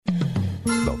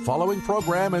The following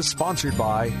program is sponsored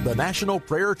by the National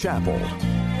Prayer Chapel.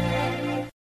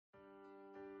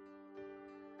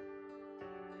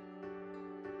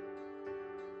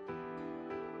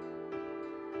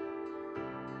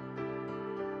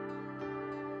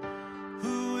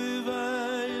 Who have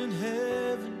I in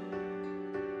heaven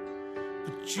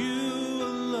but you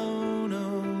alone,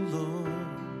 oh Lord?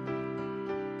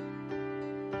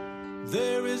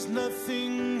 There is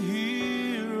nothing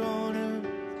here on earth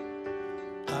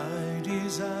I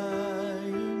desire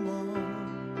more.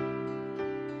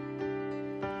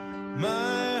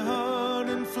 My heart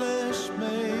and flesh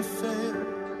may fail,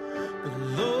 but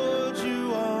Lord,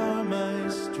 you are my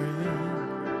strength.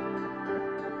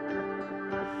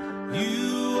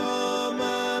 You are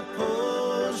my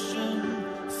portion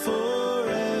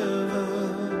forever.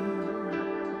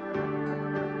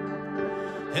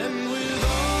 And with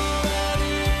all that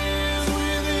is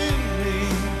within me,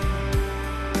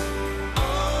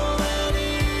 all that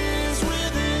is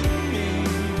within me,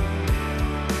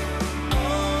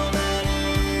 all that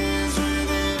is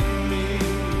within me,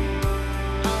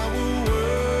 I will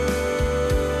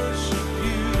worship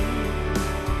you.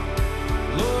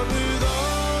 Lord, with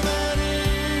all that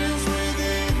is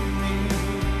within me,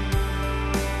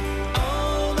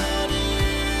 all that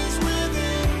is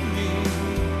within me,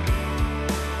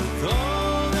 with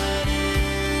all that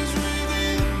is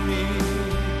within me,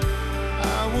 I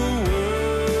will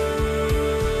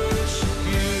worship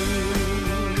you.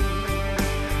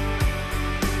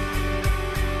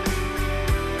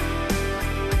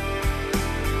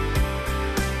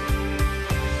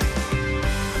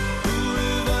 Who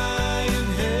have I in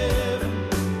heaven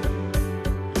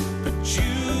but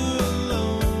you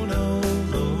alone, oh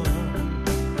Lord?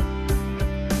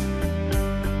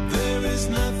 There is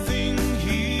nothing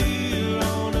here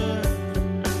on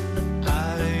earth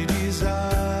I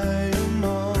desire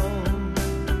more.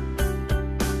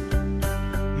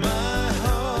 My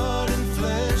heart and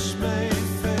flesh may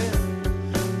fail,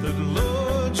 but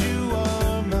Lord, you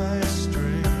are my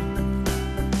strength.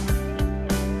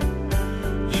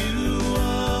 You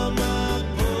are my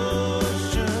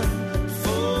portion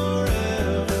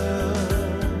forever.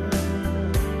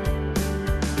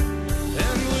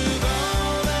 And with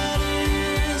all that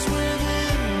is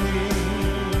within me,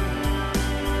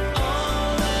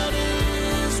 all that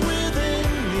is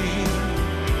within me,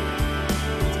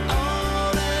 with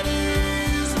all that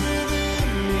is within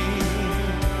me,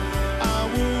 I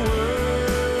will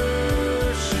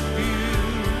worship you.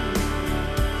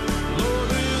 Lord,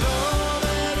 with all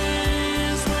that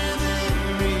is within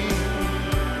me,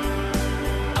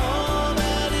 all that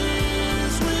is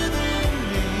within me,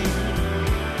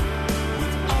 with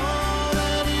all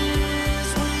that is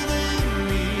within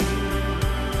me,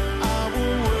 I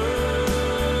will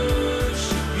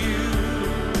worship you.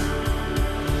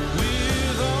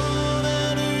 With all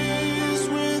that is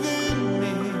within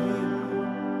me,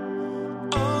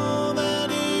 all that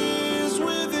is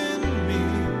within me,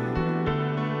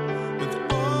 with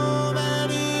all that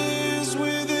is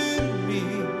within me,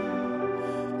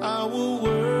 I will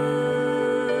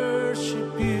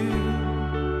worship you.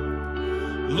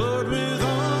 Lord, with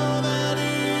all that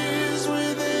is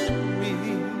within me,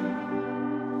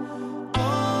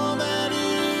 all that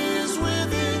is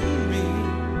within me,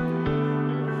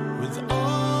 with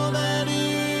all that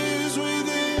is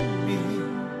within me,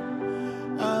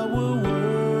 I will worship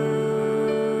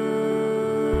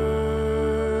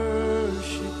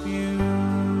you.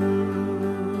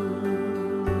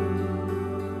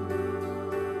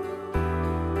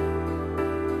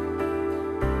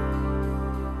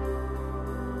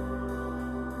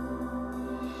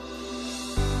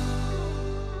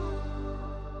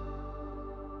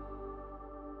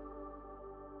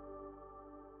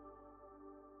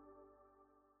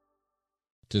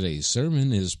 Today's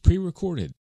sermon is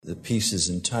pre-recorded. The piece is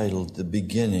entitled The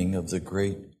Beginning of the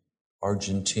Great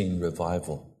Argentine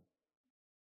Revival.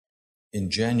 In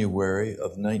January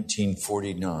of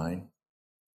 1949,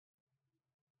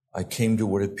 I came to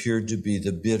what appeared to be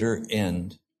the bitter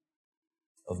end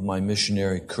of my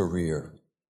missionary career.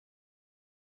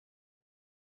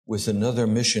 With another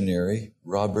missionary,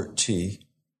 Robert T.,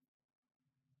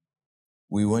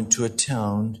 we went to a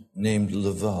town named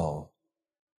Laval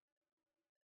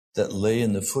that lay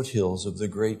in the foothills of the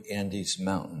great Andes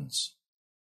Mountains.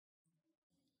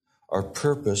 Our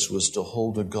purpose was to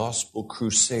hold a gospel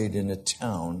crusade in a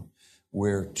town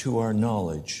where, to our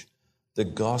knowledge, the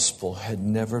gospel had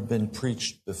never been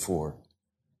preached before.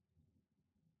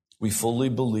 We fully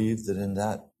believed that in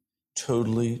that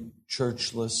totally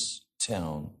churchless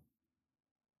town,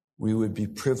 we would be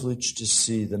privileged to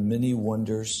see the many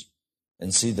wonders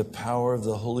and see the power of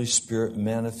the Holy Spirit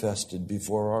manifested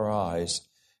before our eyes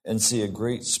and see a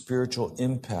great spiritual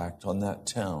impact on that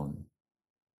town.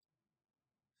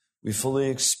 We fully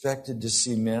expected to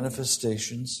see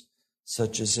manifestations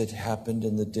such as had happened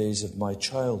in the days of my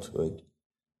childhood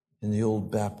in the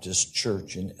old Baptist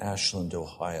church in Ashland,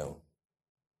 Ohio.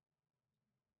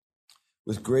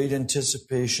 With great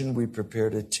anticipation, we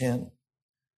prepared a tent.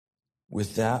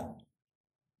 With that,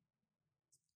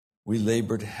 we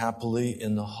labored happily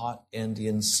in the hot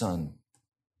Andean sun.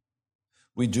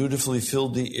 We dutifully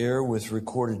filled the air with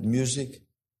recorded music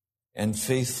and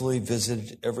faithfully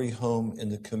visited every home in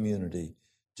the community,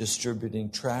 distributing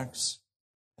tracts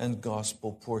and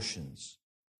gospel portions.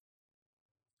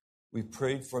 We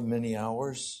prayed for many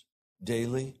hours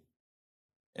daily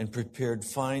and prepared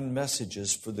fine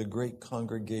messages for the great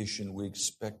congregation we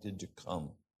expected to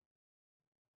come.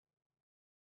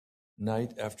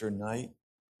 Night after night,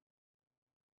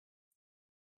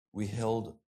 we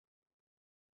held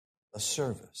a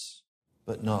service,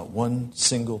 but not one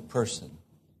single person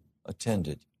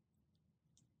attended.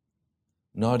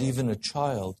 Not even a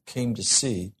child came to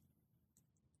see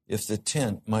if the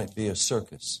tent might be a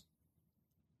circus.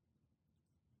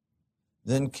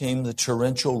 Then came the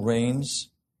torrential rains,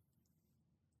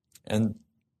 and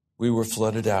we were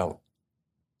flooded out.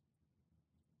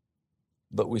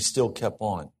 But we still kept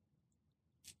on.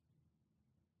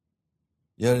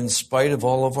 Yet in spite of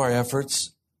all of our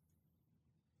efforts,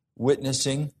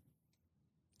 witnessing,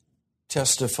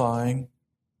 testifying,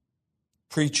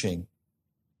 preaching,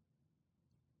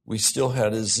 we still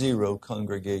had a zero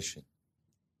congregation.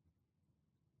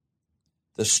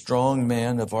 The strong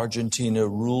man of Argentina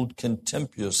ruled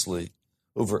contemptuously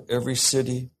over every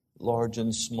city, large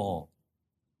and small.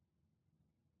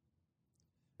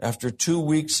 After 2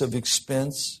 weeks of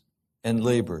expense and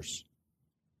labors,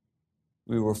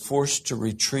 we were forced to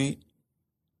retreat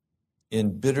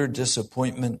in bitter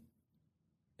disappointment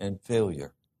and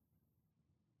failure.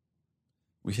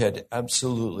 We had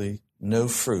absolutely no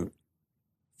fruit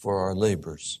for our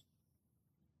labors.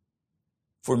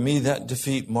 For me, that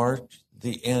defeat marked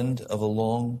the end of a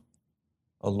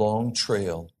long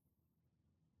trail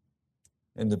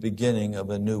and the beginning of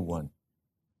a new one.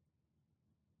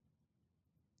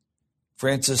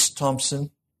 Francis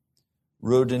Thompson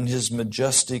wrote in his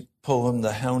majestic poem,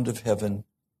 The Hound of Heaven,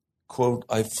 quote,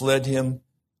 I fled him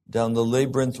down the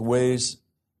labyrinth ways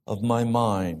of my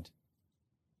mind.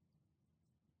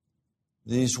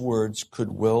 These words could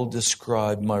well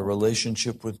describe my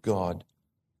relationship with God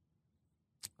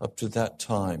up to that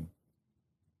time.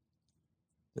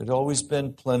 There'd always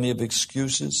been plenty of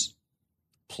excuses,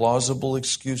 plausible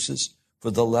excuses for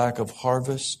the lack of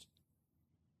harvest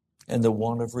and the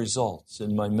want of results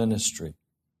in my ministry.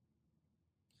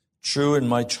 True, in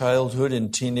my childhood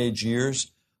and teenage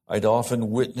years, I'd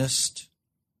often witnessed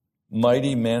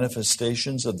mighty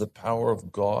manifestations of the power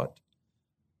of God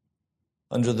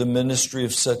under the ministry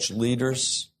of such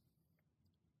leaders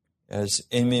as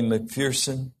Amy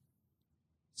McPherson,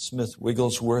 Smith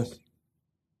Wigglesworth,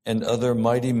 and other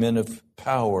mighty men of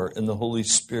power in the Holy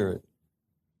Spirit,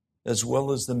 as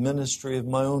well as the ministry of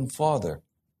my own father.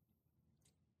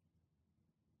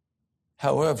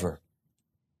 However,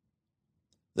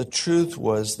 the truth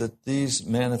was that these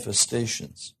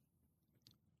manifestations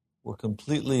were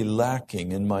completely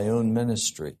lacking in my own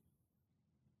ministry.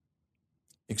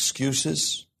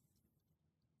 Excuses,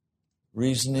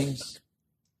 reasonings,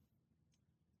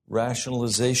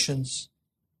 rationalizations,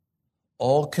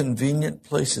 all convenient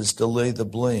places to lay the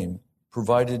blame,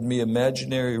 provided me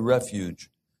imaginary refuge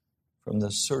from the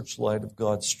searchlight of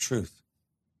God's truth.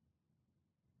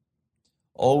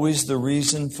 Always the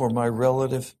reason for my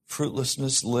relative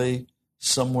fruitlessness lay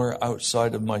somewhere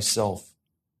outside of myself.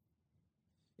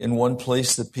 In one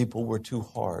place, the people were too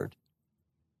hard.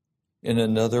 In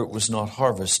another, it was not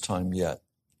harvest time yet.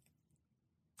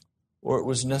 Or it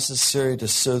was necessary to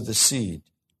sow the seed.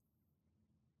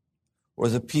 Or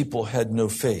the people had no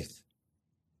faith.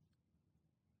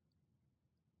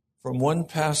 From one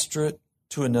pastorate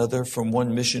to another, from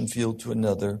one mission field to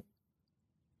another,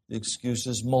 the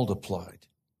excuses multiplied.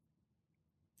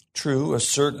 True, a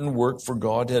certain work for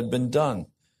God had been done,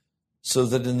 so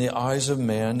that in the eyes of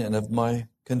man and of my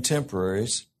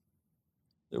contemporaries,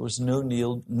 there was no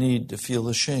need to feel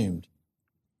ashamed.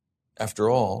 After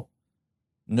all,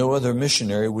 no other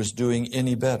missionary was doing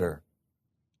any better.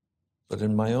 But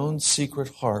in my own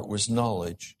secret heart was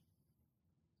knowledge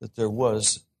that there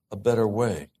was a better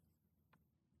way.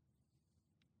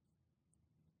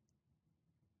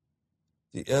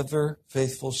 The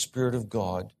ever-faithful Spirit of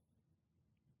God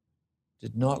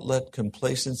did not let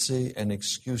complacency and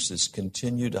excuses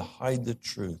continue to hide the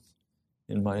truth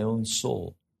in my own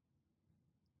soul.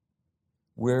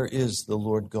 Where is the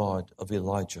Lord God of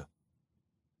Elijah?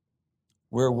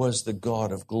 Where was the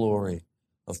God of glory,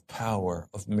 of power,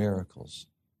 of miracles?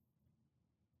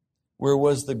 Where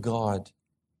was the God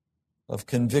of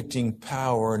convicting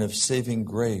power and of saving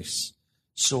grace,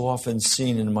 so often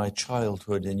seen in my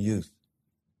childhood and youth?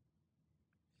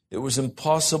 It was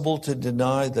impossible to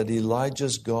deny that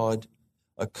Elijah's God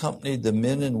accompanied the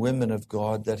men and women of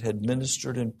God that had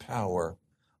ministered in power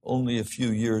only a few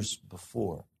years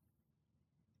before.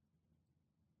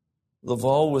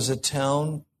 Laval was a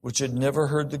town which had never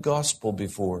heard the gospel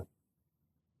before.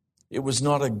 It was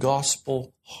not a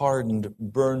gospel-hardened,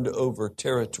 burned-over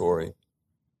territory.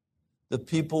 The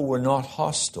people were not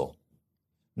hostile,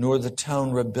 nor the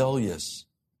town rebellious.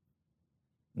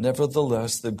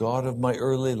 Nevertheless, the God of my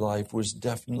early life was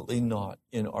definitely not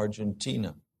in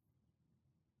Argentina.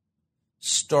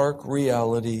 Stark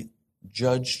reality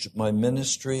judged my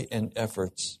ministry and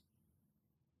efforts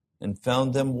and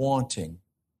found them wanting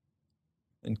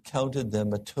and counted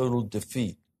them a total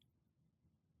defeat.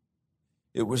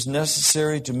 It was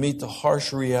necessary to meet the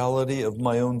harsh reality of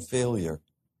my own failure.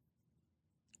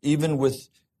 Even with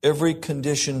every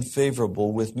condition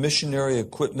favorable, with missionary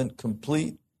equipment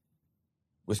complete,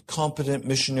 with competent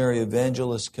missionary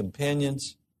evangelist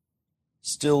companions,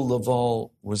 still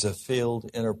Laval was a failed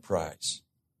enterprise.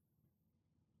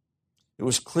 It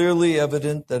was clearly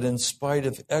evident that in spite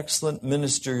of excellent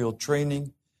ministerial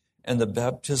training and the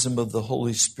baptism of the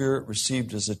Holy Spirit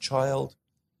received as a child,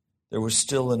 there was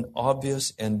still an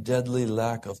obvious and deadly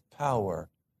lack of power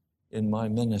in my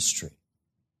ministry.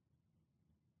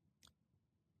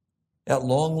 At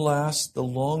long last, the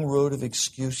long road of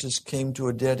excuses came to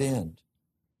a dead end,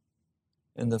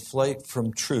 and the flight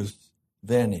from truth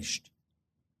vanished.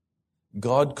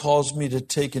 God calls me to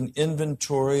take an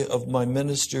inventory of my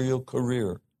ministerial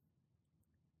career.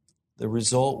 The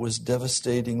result was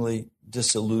devastatingly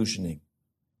disillusioning.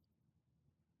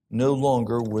 No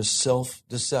longer was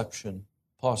self-deception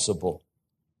possible.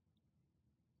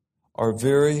 Our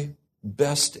very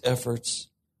best efforts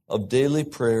of daily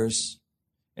prayers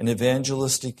and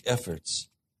evangelistic efforts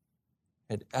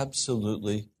had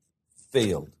absolutely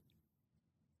failed.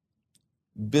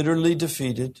 Bitterly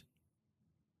defeated,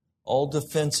 all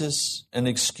defenses and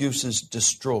excuses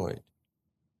destroyed,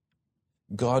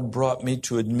 God brought me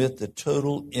to admit the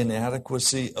total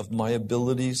inadequacy of my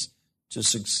abilities to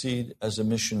succeed as a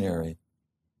missionary.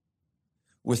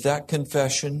 With that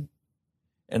confession,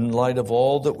 and in light of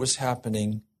all that was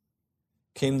happening,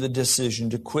 came the decision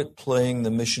to quit playing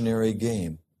the missionary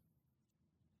game.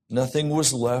 Nothing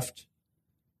was left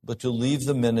but to leave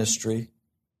the ministry,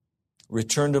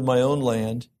 return to my own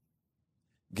land,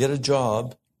 get a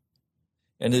job,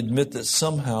 and admit that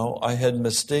somehow I had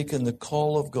mistaken the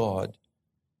call of God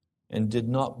and did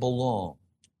not belong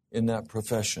in that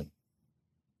profession.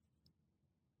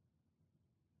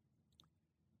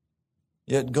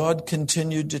 Yet God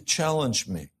continued to challenge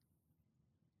me,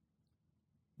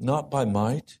 not by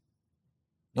might,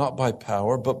 not by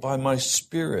power, but by my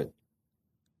Spirit.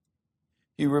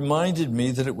 He reminded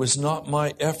me that it was not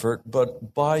my effort,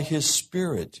 but by His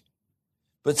Spirit.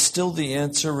 But still the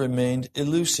answer remained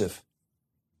elusive.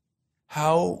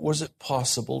 How was it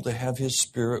possible to have His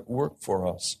Spirit work for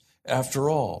us? After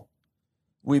all,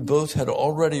 we both had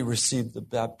already received the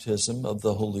baptism of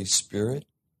the Holy Spirit,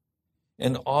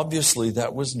 and obviously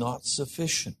that was not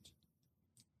sufficient.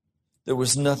 There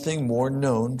was nothing more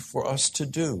known for us to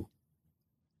do.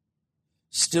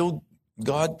 Still,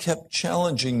 God kept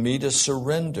challenging me to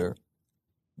surrender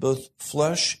both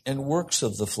flesh and works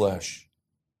of the flesh.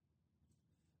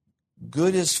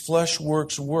 Good as flesh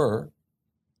works were,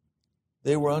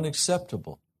 they were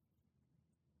unacceptable.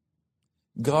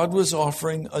 God was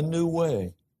offering a new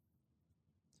way,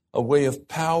 a way of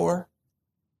power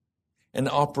and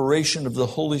operation of the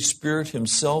Holy Spirit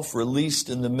Himself released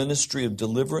in the ministry of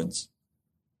deliverance.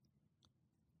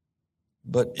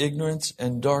 But ignorance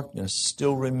and darkness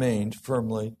still remained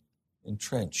firmly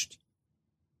entrenched.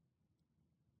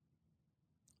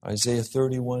 Isaiah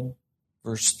 31,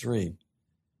 verse 3.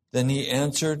 Then He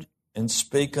answered and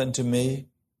spake unto me,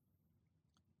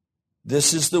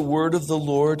 This is the word of the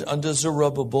Lord unto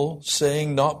Zerubbabel,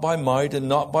 saying, Not by might and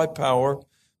not by power,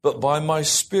 but by my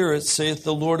Spirit, saith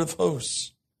the Lord of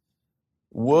hosts.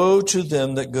 Woe to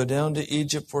them that go down to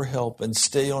Egypt for help and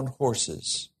stay on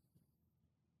horses.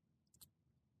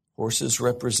 Horses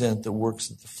represent the works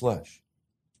of the flesh.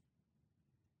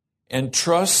 And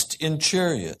trust in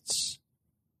chariots,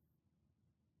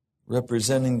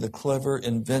 representing the clever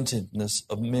inventiveness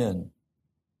of men,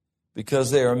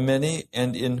 because they are many,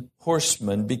 and in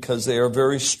horsemen, because they are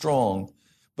very strong,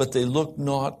 but they look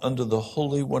not unto the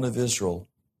Holy One of Israel,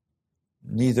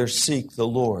 neither seek the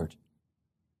Lord.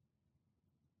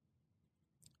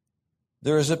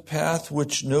 There is a path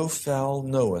which no fowl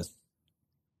knoweth,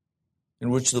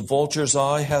 in which the vulture's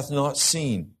eye hath not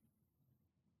seen,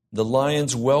 the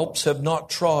lion's whelps have not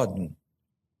trodden,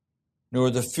 nor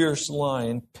the fierce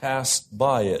lion passed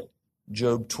by it.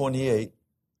 Job 28,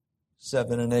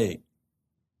 7 and 8.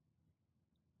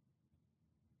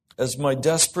 As my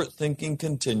desperate thinking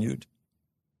continued,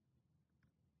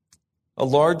 a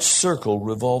large circle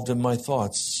revolved in my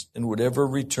thoughts and would ever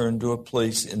return to a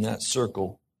place in that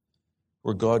circle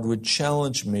where God would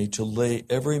challenge me to lay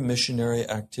every missionary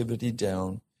activity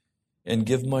down and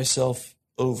give myself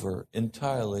over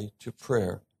entirely to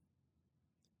prayer.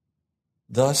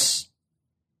 Thus,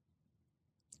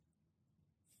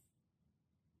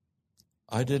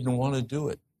 I didn't want to do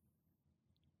it.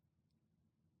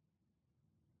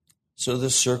 So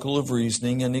the circle of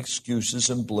reasoning and excuses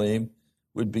and blame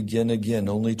would begin again,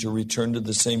 only to return to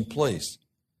the same place,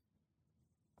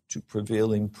 to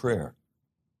prevailing prayer.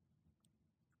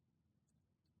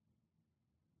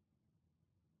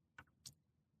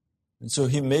 And so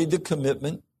he made the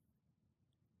commitment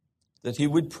that he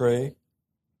would pray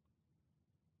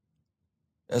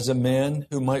as a man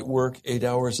who might work 8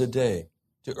 hours a day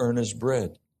to earn his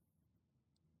bread.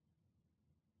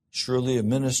 Surely a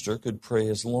minister could pray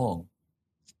as long.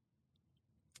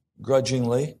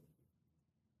 Grudgingly,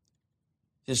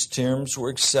 his terms were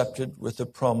accepted with the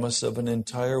promise of an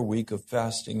entire week of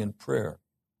fasting and prayer,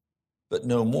 but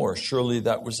no more. Surely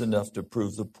that was enough to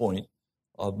prove the point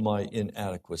of my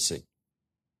inadequacy.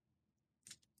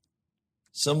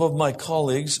 Some of my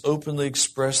colleagues openly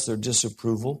expressed their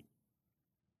disapproval,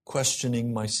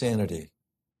 questioning my sanity.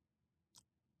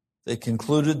 They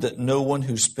concluded that no one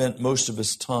who spent most of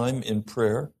his time in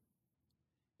prayer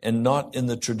and not in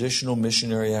the traditional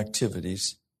missionary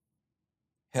activities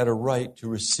had a right to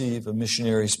receive a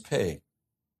missionary's pay.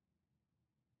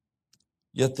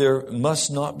 Yet there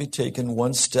must not be taken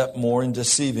one step more in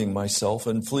deceiving myself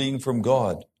and fleeing from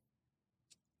God.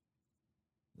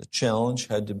 The challenge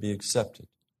had to be accepted.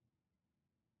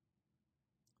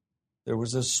 There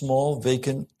was a small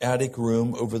vacant attic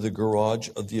room over the garage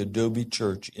of the Adobe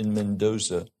Church in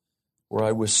Mendoza, where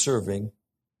I was serving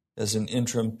as an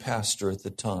interim pastor at the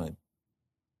time.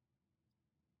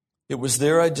 It was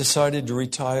there I decided to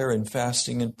retire in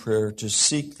fasting and prayer to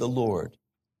seek the Lord.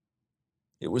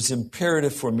 It was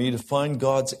imperative for me to find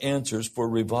God's answers for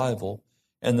revival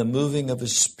and the moving of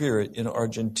His Spirit in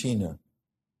Argentina.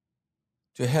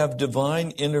 To have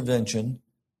divine intervention,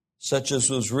 such as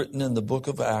was written in the book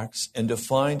of Acts, and to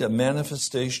find a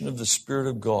manifestation of the Spirit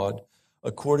of God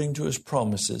according to His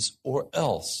promises, or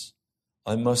else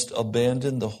I must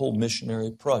abandon the whole missionary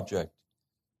project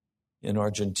in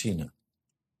Argentina.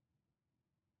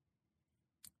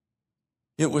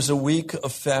 It was a week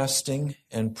of fasting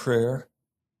and prayer,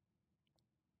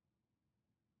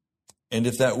 and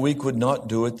if that week would not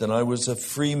do it, then I was a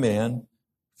free man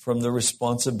from the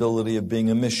responsibility of being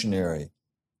a missionary.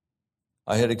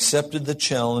 I had accepted the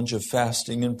challenge of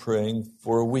fasting and praying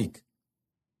for a week.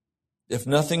 If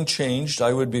nothing changed,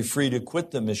 I would be free to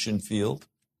quit the mission field,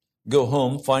 go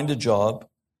home, find a job,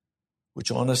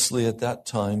 which honestly at that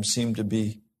time seemed to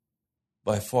be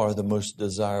by far the most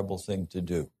desirable thing to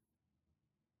do.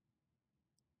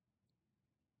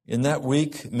 In that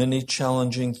week, many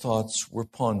challenging thoughts were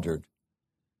pondered.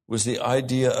 Was the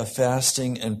idea of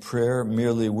fasting and prayer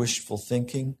merely wishful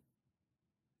thinking?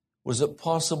 Was it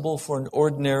possible for an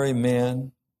ordinary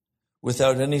man,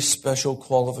 without any special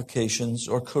qualifications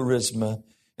or charisma,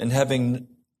 and having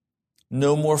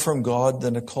no more from God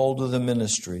than a call to the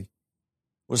ministry,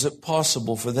 was it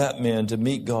possible for that man to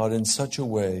meet God in such a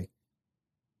way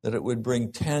that it would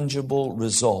bring tangible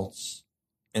results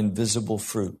and visible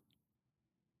fruit?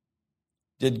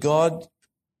 Did God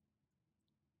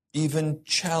even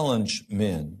challenge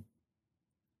men?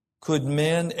 Could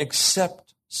man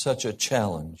accept such a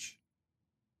challenge?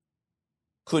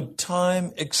 Could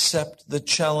time accept the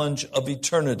challenge of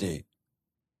eternity?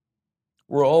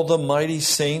 Were all the mighty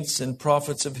saints and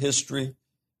prophets of history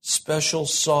special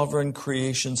sovereign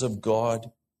creations of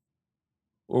God?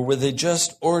 Or were they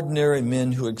just ordinary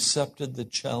men who accepted the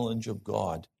challenge of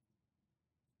God?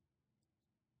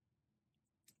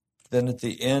 Then at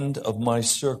the end of my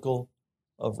circle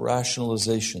of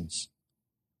rationalizations,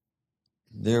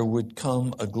 there would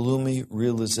come a gloomy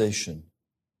realization.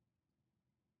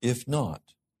 If not,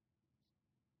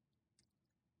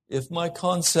 if my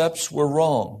concepts were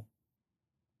wrong,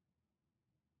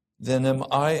 then am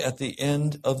I at the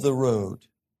end of the road?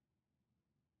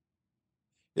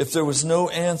 If there was no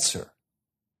answer,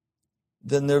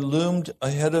 then there loomed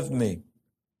ahead of me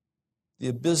the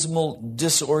abysmal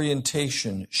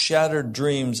disorientation, shattered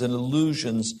dreams, and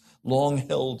illusions long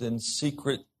held in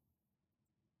secret.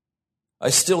 I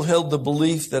still held the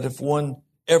belief that if one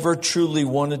ever truly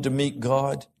wanted to meet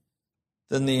God,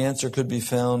 then the answer could be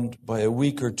found by a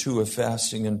week or two of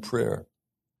fasting and prayer.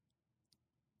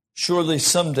 Surely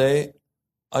someday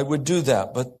I would do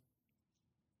that, but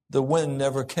the when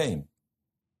never came.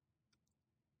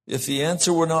 If the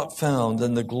answer were not found,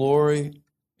 then the glory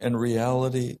and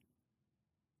reality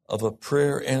of a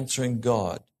prayer-answering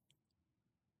God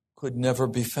could never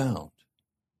be found.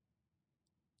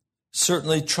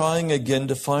 Certainly trying again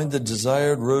to find the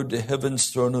desired road to heaven's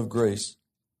throne of grace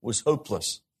was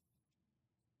hopeless.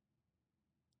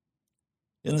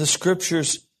 In the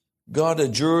scriptures, God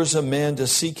adjures a man to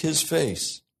seek his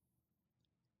face.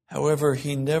 However,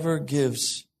 he never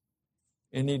gives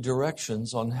any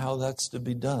directions on how that's to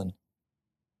be done.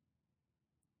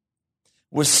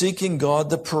 Was seeking God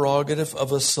the prerogative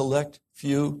of a select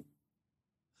few,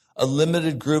 a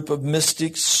limited group of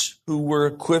mystics who were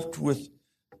equipped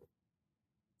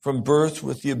from birth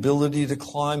with the ability to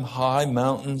climb high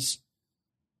mountains?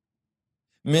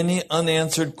 Many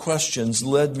unanswered questions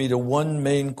led me to one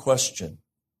main question,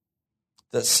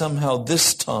 that somehow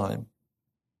this time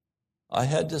I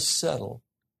had to settle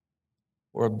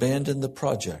or abandon the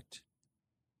project.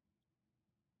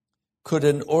 Could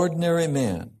an ordinary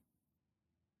man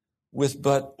with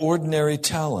but ordinary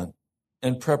talent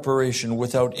and preparation,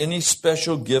 without any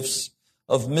special gifts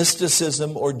of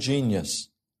mysticism or genius,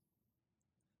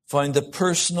 find the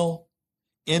personal,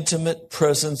 intimate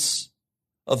presence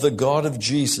of the God of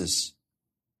Jesus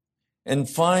and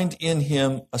find in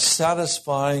him a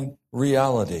satisfying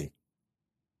reality?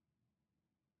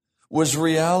 Was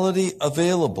reality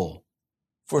available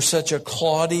for such a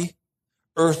cloddy,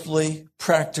 earthly,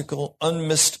 practical,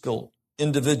 unmystical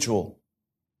individual?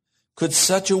 Could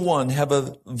such a one have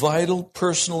a vital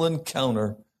personal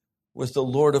encounter with the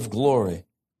Lord of glory?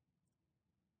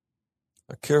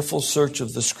 A careful search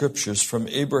of the scriptures from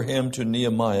Abraham to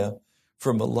Nehemiah,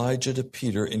 from Elijah to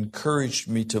Peter, encouraged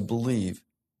me to believe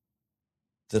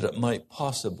that it might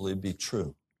possibly be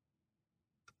true.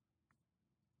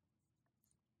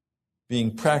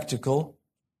 Being practical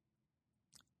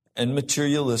and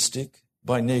materialistic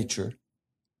by nature,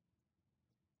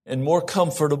 and more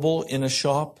comfortable in a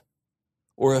shop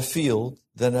or a field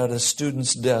than at a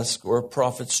student's desk or a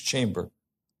prophet's chamber,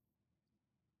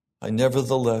 I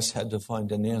nevertheless had to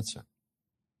find an answer.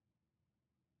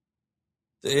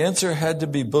 The answer had to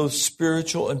be both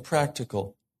spiritual and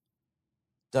practical,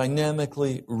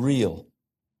 dynamically real,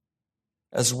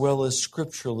 as well as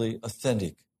scripturally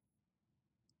authentic.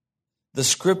 The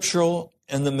scriptural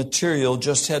and the material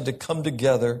just had to come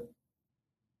together.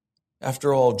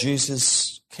 After all,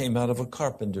 Jesus came out of a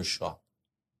carpenter's shop.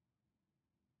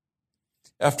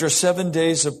 After 7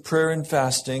 days of prayer and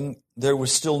fasting, there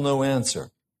was still no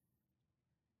answer.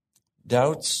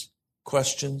 Doubts,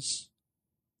 questions,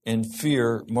 and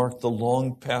fear marked the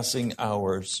long passing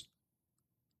hours.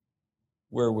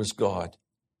 Where was God?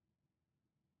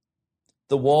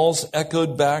 The walls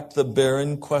echoed back the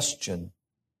barren question.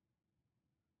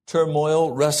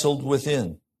 Turmoil wrestled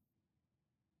within.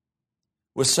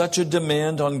 Was such a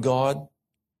demand on God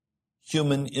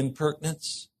human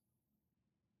impertinence?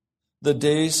 The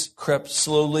days crept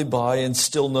slowly by and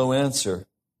still no answer,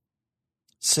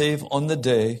 save on the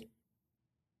day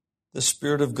the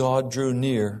Spirit of God drew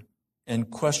near and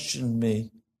questioned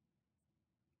me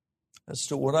as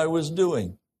to what I was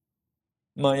doing.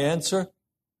 My answer?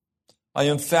 I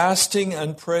am fasting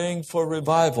and praying for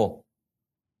revival.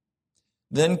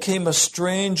 Then came a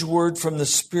strange word from the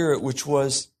Spirit, which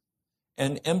was,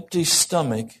 an empty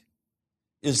stomach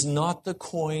is not the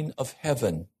coin of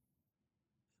heaven,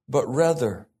 but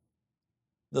rather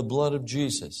the blood of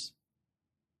Jesus.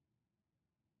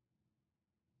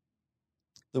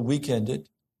 The week ended.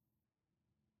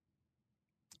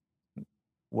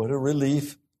 What a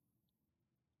relief.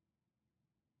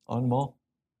 Anmo,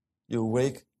 you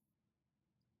awake?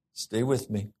 Stay with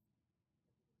me.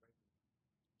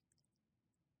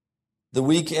 The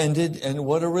week ended, and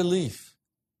what a relief.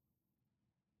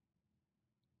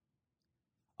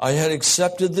 I had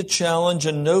accepted the challenge,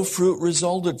 and no fruit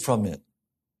resulted from it.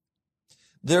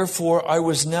 Therefore, I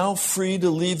was now free to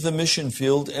leave the mission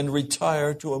field and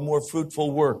retire to a more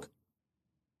fruitful work.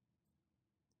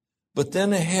 But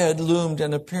then ahead loomed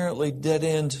an apparently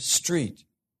dead-end street.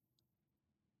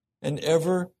 An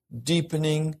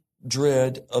ever-deepening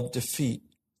dread of defeat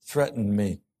threatened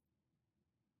me.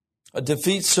 A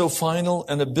defeat so final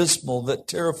and abysmal that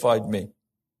terrified me.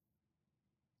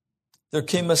 there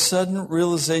came a sudden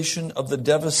realization of the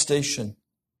devastation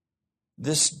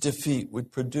this defeat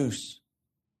would produce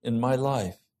in my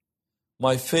life.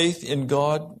 My faith in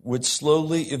God would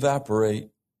slowly evaporate.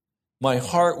 My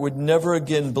heart would never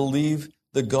again believe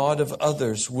the God of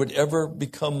others would ever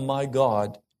become my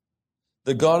God.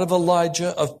 The God of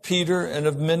Elijah, of Peter, and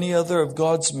of many other of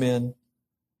God's men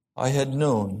I had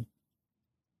known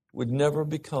would never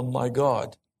become my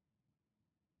God.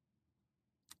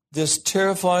 This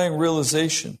terrifying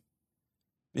realization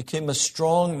became a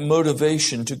strong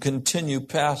motivation to continue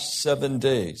past 7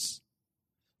 days,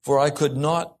 for I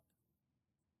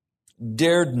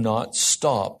dared not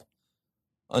stop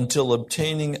until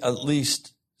obtaining at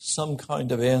least some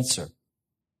kind of answer.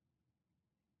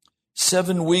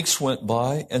 7 weeks went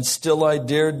by, and still I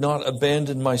dared not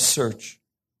abandon my search.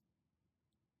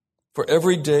 For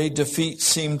every day, defeat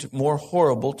seemed more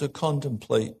horrible to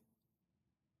contemplate.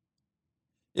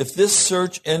 If this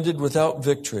search ended without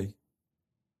victory,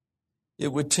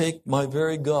 it would take my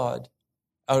very God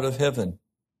out of heaven.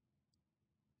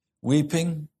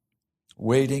 Weeping,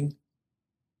 waiting,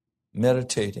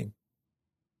 meditating,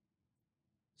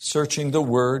 searching the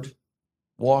Word,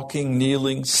 walking,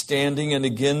 kneeling, standing, and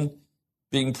again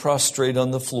being prostrate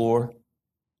on the floor.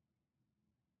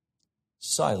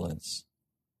 Silence.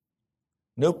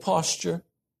 No posture,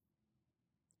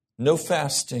 no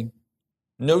fasting,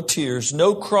 no tears,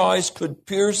 no cries could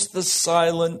pierce the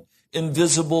silent,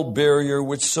 invisible barrier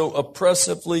which so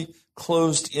oppressively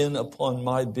closed in upon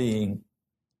my being.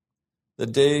 The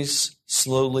days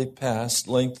slowly passed,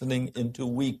 lengthening into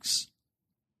weeks.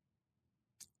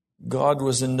 God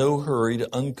was in no hurry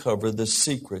to uncover the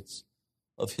secrets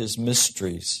of his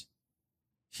mysteries.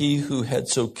 He who had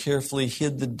so carefully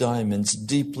hid the diamonds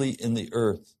deeply in the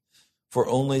earth, for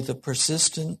only the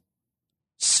persistent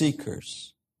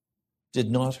seekers did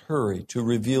not hurry to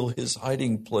reveal his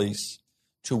hiding place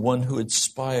to one who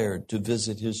aspired to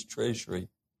visit his treasury.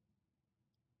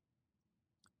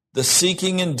 The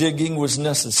seeking and digging was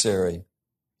necessary.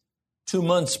 2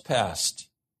 months passed.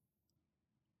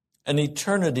 An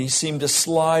eternity seemed to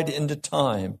slide into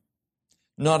time.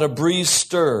 Not a breeze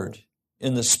stirred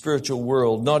in the spiritual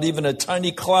world. Not even a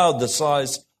tiny cloud the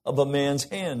size of a man's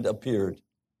hand appeared.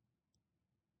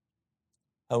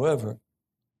 However,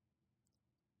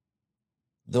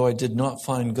 though I did not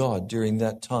find God during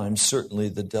that time, certainly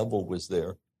the devil was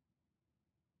there.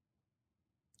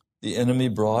 The enemy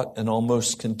brought an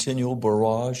almost continual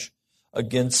barrage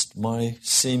against my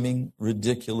seeming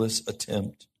ridiculous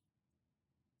attempt.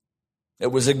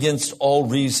 It was against all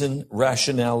reason,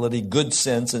 rationality, good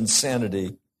sense, and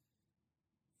sanity,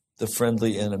 the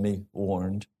friendly enemy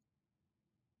warned.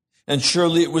 And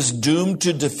surely it was doomed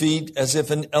to defeat as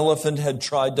if an elephant had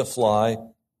tried to fly.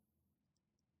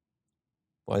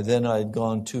 By then I had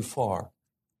gone too far.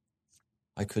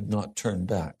 I could not turn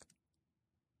back.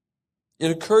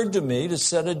 It occurred to me to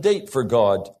set a date for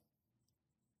God.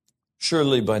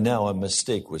 Surely by now a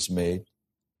mistake was made.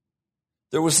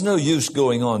 There was no use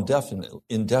going on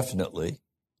indefinitely.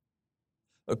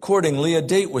 Accordingly, a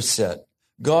date was set.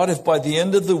 God, if by the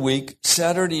end of the week,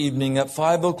 Saturday evening at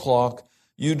 5:00,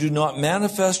 you do not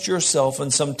manifest yourself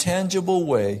in some tangible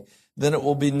way, then it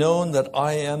will be known that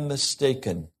I am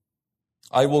mistaken.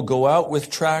 I will go out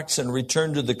with tracts and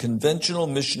return to the conventional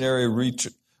missionary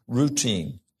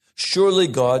routine. Surely,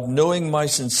 God, knowing my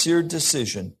sincere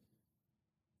decision,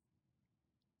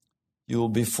 you will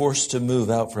be forced to move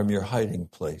out from your hiding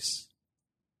place.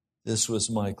 This was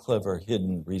my clever,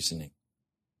 hidden reasoning.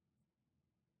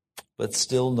 But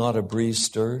still not a breeze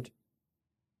stirred.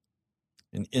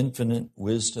 In infinite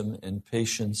wisdom and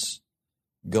patience,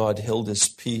 God held his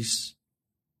peace,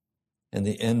 and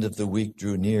the end of the week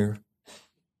drew near.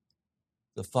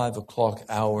 The 5:00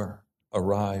 hour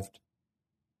arrived,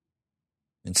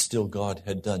 and still God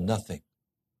had done nothing.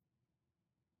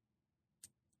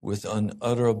 With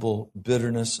unutterable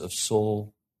bitterness of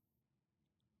soul,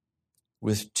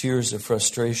 with tears of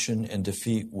frustration and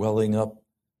defeat welling up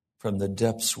from the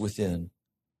depths within,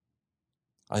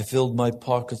 I filled my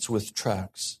pockets with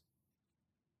tracts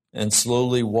and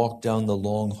slowly walked down the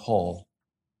long hall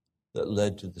that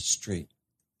led to the street.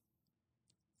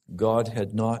 God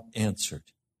had not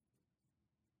answered.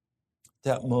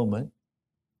 That moment,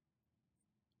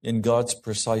 in God's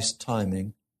precise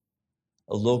timing,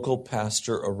 a local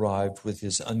pastor arrived with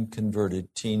his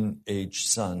unconverted teenage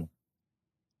son.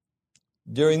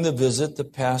 During the visit, the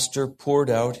pastor poured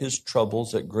out his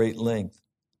troubles at great length.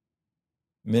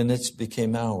 Minutes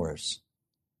became hours.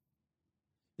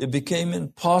 It became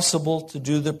impossible to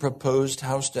do the proposed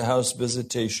house-to-house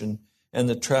visitation and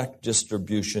the tract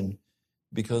distribution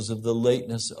because of the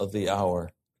lateness of the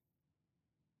hour.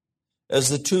 As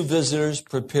the two visitors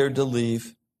prepared to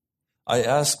leave, I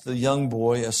asked the young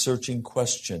boy a searching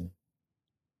question.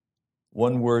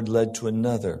 One word led to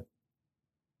another,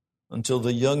 until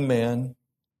the young man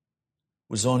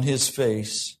was on his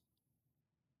face,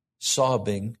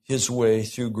 sobbing his way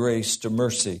through grace to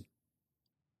mercy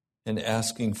and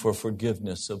asking for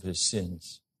forgiveness of his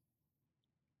sins.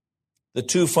 The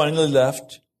two finally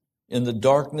left in the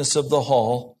darkness of the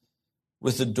hall.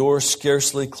 With the door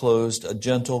scarcely closed, a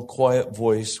gentle, quiet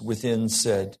voice within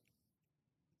said,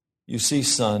 "You see,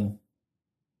 son,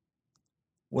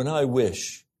 when I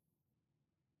wish,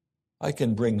 I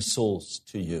can bring souls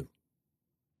to you.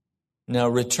 Now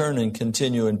return and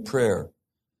continue in prayer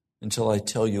until I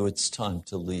tell you it's time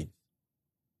to leave."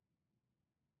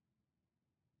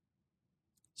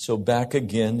 So back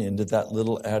again into that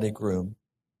little attic room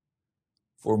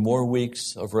for more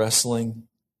weeks of wrestling,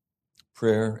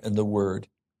 prayer, and the Word.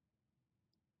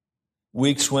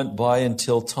 Weeks went by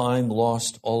until time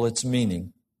lost all its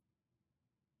meaning.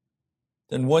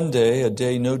 Then one day, a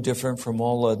day no different from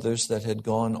all others that had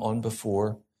gone on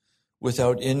before,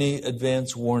 without any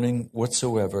advance warning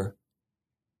whatsoever,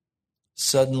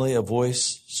 suddenly a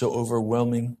voice so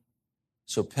overwhelming,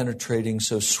 so penetrating,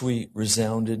 so sweet,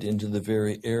 resounded into the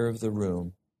very air of the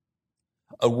room.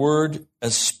 A word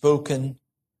as spoken,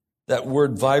 that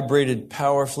word vibrated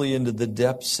powerfully into the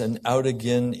depths and out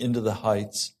again into the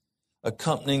heights.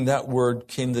 Accompanying that word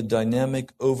came the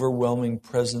dynamic, overwhelming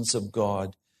presence of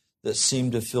God that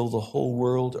seemed to fill the whole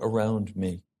world around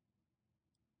me.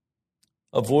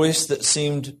 A voice that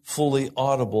seemed fully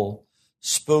audible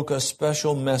spoke a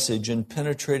special message in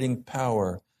penetrating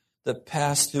power that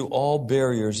passed through all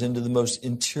barriers into the most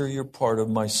interior part of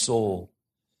my soul.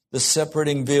 The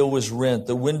separating veil was rent.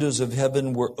 The windows of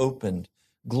heaven were opened.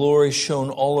 Glory shone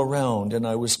all around, and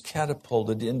I was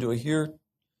catapulted into a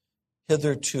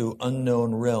hitherto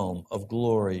unknown realm of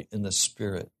glory in the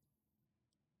Spirit.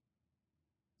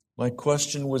 My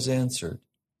question was answered.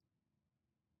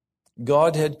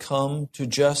 God had come to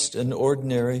just an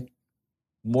ordinary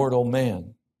mortal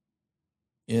man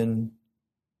in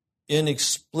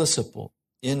inexplicable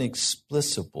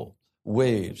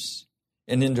waves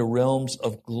and into realms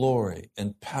of glory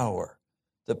and power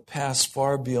that passed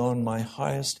far beyond my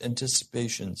highest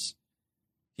anticipations.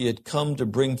 He had come to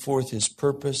bring forth his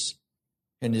purpose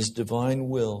and his divine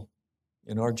will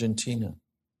in Argentina.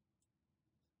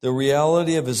 The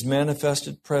reality of his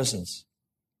manifested presence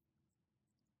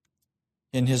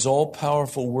in his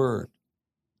all-powerful word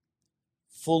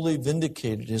fully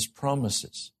vindicated his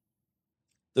promises.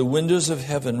 The windows of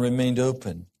heaven remained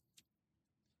open,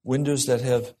 windows that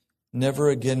have never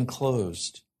again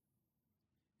closed.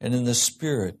 And in the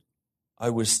Spirit, I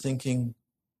was thinking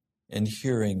and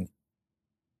hearing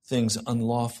things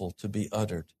unlawful to be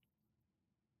uttered.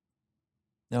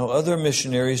 Now, other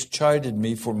missionaries chided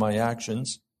me for my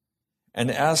actions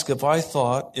and asked if I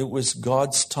thought it was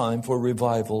God's time for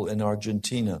revival in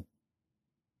Argentina.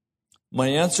 My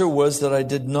answer was that I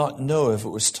did not know if it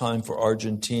was time for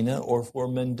Argentina or for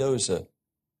Mendoza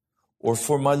or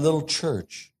for my little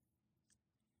church.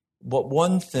 But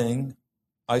one thing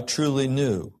I truly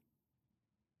knew,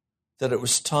 that it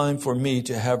was time for me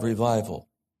to have revival,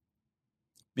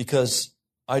 because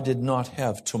I did not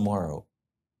have tomorrow.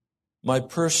 My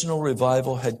personal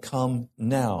revival had come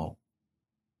now,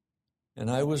 and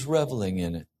I was reveling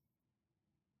in it.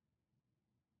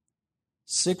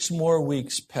 6 more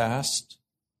weeks passed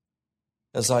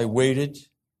as I waited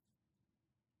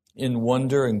in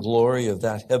wonder and glory of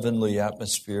that heavenly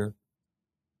atmosphere.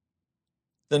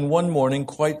 Then one morning,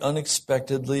 quite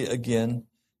unexpectedly again,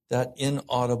 that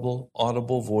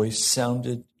audible voice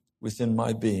sounded within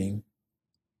my being,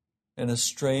 and a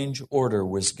strange order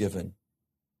was given.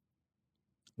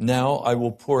 Now I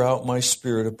will pour out my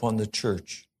Spirit upon the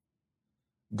church.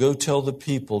 Go tell the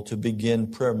people to begin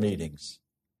prayer meetings.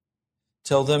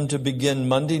 Tell them to begin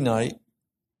Monday night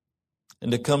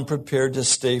and to come prepared to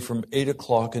stay from 8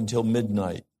 o'clock until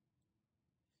midnight.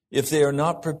 If they are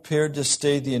not prepared to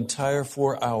stay the entire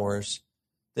 4 hours,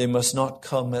 they must not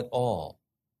come at all,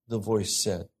 the voice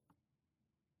said.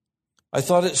 I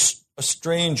thought it a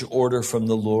strange order from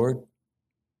the Lord.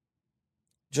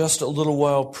 Just a little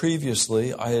while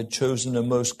previously, I had chosen a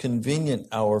most convenient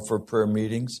hour for prayer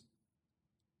meetings,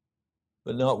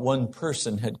 but not one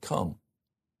person had come.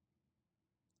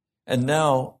 And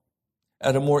now,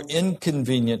 at a more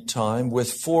inconvenient time,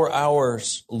 with 4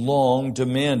 hours long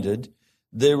demanded,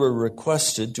 they were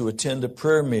requested to attend a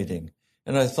prayer meeting.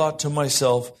 And I thought to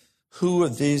myself, who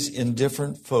of these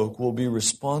indifferent folk will be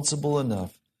responsible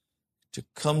enough to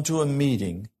come to a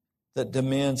meeting that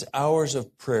demands hours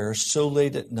of prayer so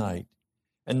late at night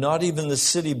and not even the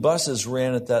city buses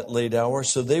ran at that late hour,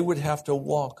 so they would have to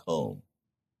walk home.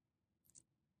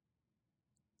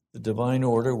 The divine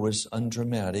order was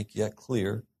undramatic, yet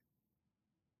clear.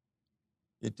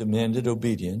 It demanded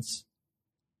obedience.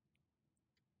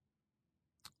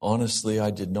 Honestly,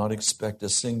 I did not expect a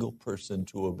single person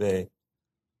to obey.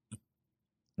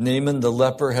 Naaman the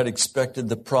leper had expected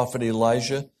the prophet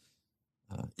Elisha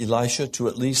to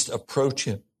at least approach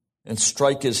him and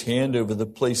strike his hand over the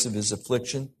place of his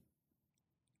affliction.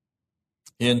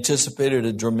 He anticipated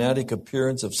a dramatic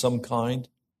appearance of some kind,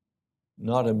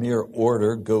 not a mere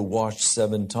order, go wash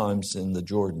 7 times in the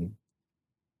Jordan.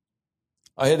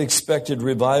 I had expected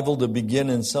revival to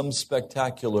begin in some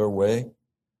spectacular way,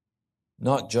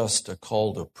 not just a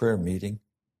call to prayer meeting.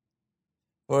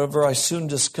 However, I soon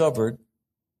discovered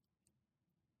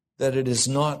that it is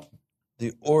not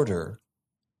the order,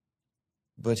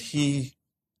 but He,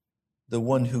 the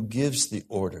one who gives the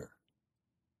order,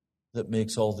 that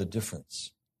makes all the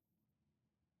difference.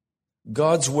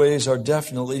 God's ways are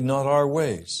definitely not our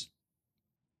ways.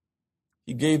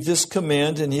 He gave this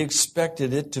command and He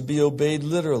expected it to be obeyed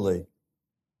literally.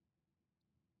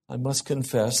 I must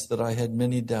confess that I had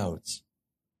many doubts.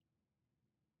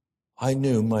 I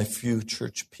knew my few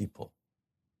church people,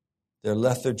 their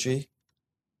lethargy,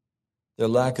 their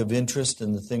lack of interest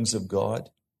in the things of God.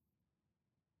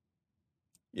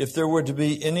 If there were to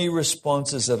be any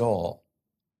responses at all,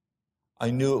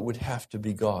 I knew it would have to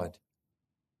be God.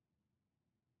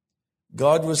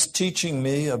 God was teaching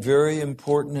me a very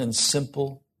important and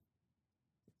simple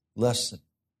lesson.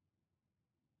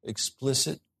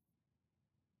 Explicit,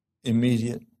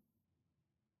 immediate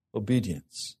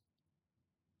obedience.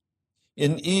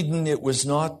 In Eden, it was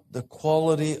not the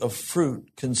quality of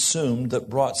fruit consumed that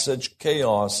brought such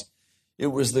chaos. It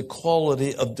was the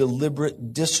quality of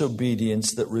deliberate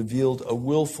disobedience that revealed a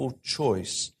willful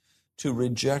choice to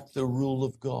reject the rule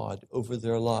of God over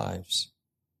their lives.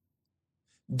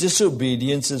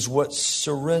 Disobedience is what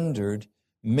sundered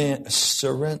man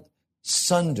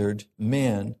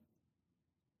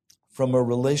from a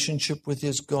relationship with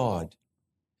his God.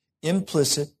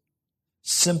 Implicit,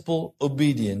 simple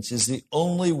obedience is the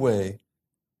only way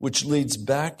which leads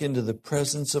back into the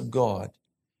presence of God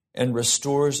and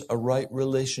restores a right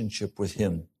relationship with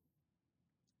Him.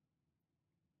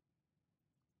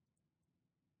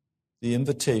 The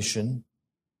invitation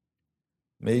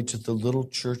made to the little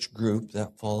church group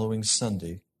that following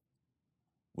Sunday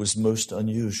was most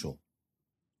unusual.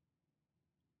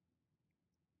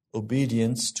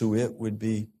 Obedience to it would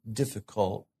be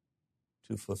difficult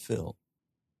to fulfill.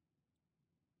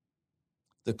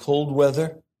 The cold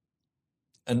weather,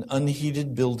 an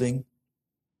unheated building,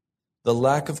 the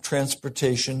lack of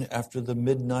transportation after the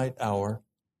midnight hour,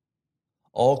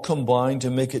 all combined to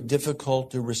make it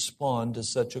difficult to respond to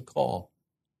such a call.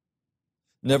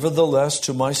 Nevertheless,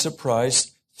 to my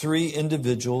surprise, 3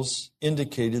 individuals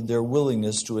indicated their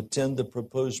willingness to attend the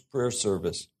proposed prayer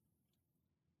service.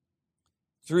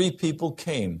 3 people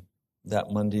came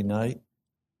that Monday night: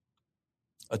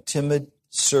 a timid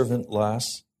servant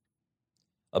lass,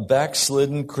 a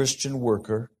backslidden Christian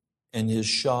worker, and his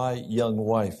shy young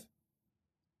wife.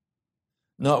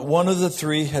 Not one of the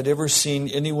 3 had ever seen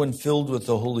anyone filled with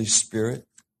the Holy Spirit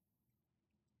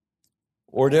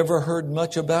or had ever heard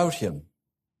much about Him.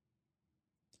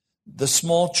 The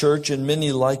small church, and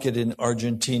many like it in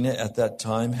Argentina at that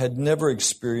time, had never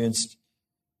experienced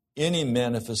any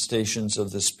manifestations of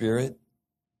the Spirit.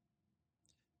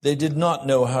 They did not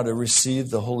know how to receive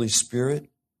the Holy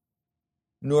Spirit,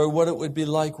 nor what it would be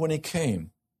like when He came.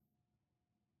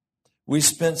 We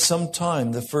spent some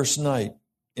time the first night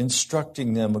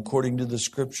instructing them according to the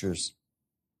Scriptures.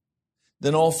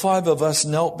 Then all 5 of us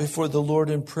knelt before the Lord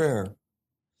in prayer.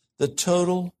 The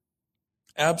total,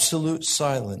 absolute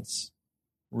silence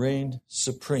reigned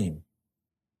supreme.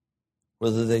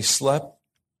 Whether they slept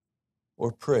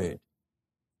or prayed,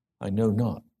 I know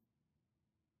not.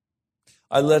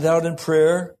 I led out in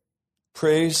prayer,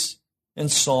 praise,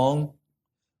 and song,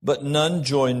 but none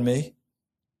joined me.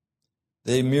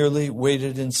 They merely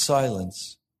waited in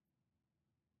silence.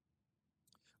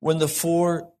 When the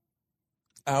 4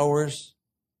 hours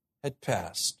had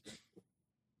passed,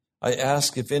 I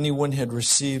asked if anyone had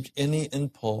received any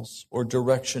impulse or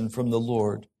direction from the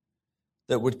Lord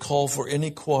that would call for any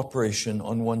cooperation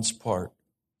on one's part.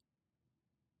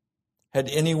 Had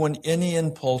anyone any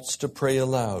impulse to pray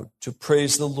aloud, to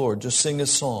praise the Lord, to sing a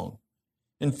song,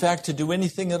 in fact, to do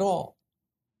anything at all?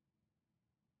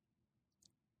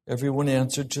 Everyone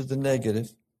answered to the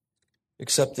negative,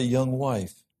 except the young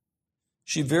wife.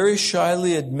 She very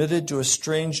shyly admitted to a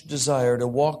strange desire to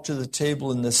walk to the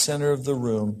table in the center of the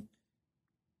room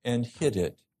and hid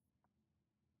it.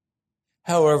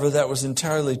 However, that was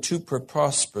entirely too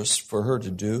preposterous for her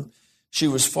to do. She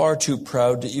was far too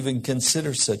proud to even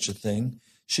consider such a thing.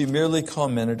 She merely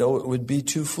commented, "Oh, it would be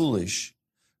too foolish."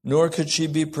 Nor could she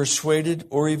be persuaded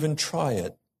or even try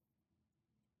it.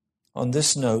 On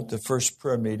this note, the first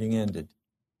prayer meeting ended.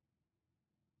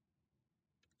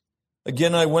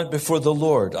 Again, I went before the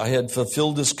Lord. I had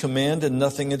fulfilled his command and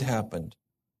nothing had happened.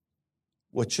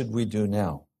 What should we do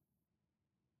now?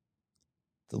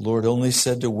 The Lord only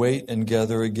said to wait and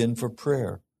gather again for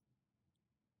prayer.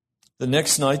 The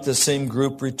next night, the same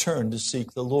group returned to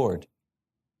seek the Lord.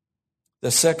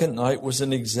 The second night was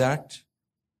an exact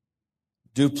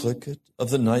duplicate of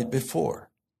the night before.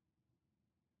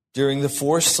 During the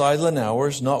 4 silent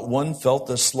hours, not one felt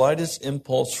the slightest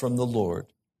impulse from the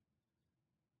Lord,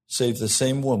 save the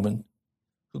same woman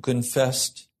who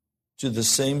confessed to the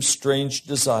same strange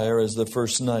desire as the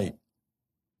first night.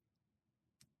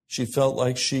 She felt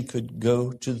like she could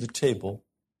go to the table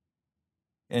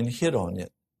and hit on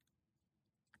it.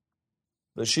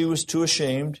 But she was too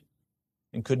ashamed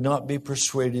and could not be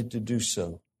persuaded to do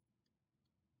so.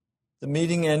 The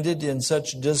meeting ended in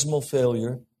such dismal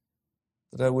failure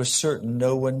that I was certain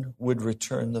no one would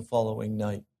return the following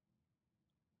night.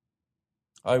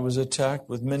 I was attacked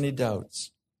with many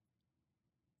doubts.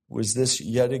 Was this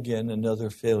yet again another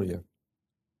failure?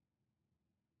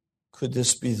 Could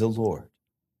this be the Lord?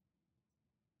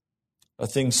 A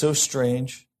thing so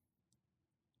strange,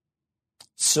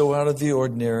 so out of the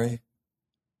ordinary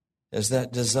as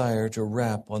that desire to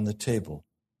rap on the table.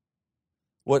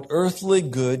 What earthly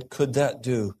good could that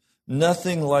do?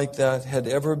 Nothing like that had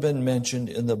ever been mentioned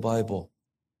in the Bible.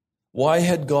 Why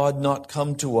had God not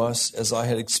come to us as I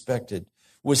had expected?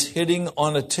 Was hitting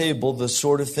on a table the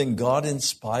sort of thing God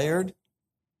inspired?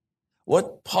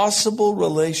 What possible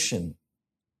relation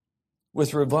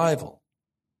with revival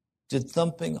did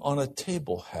thumping on a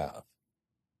table have?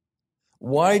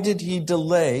 Why did he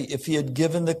delay if he had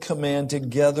given the command to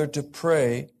gather to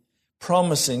pray,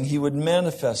 promising he would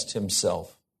manifest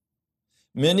himself?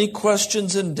 Many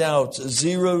questions and doubts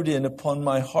zeroed in upon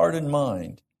my heart and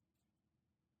mind.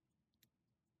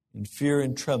 In fear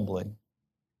and trembling,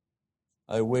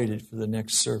 I waited for the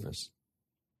next service.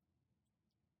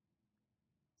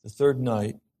 The third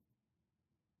night,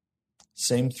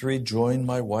 same 3 joined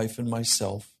my wife and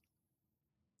myself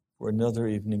for another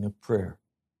evening of prayer.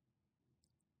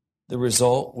 The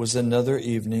result was another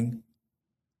evening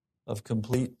of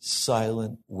complete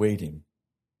silent waiting.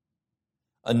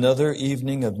 Another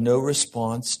evening of no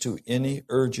response to any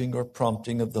urging or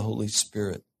prompting of the Holy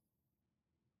Spirit.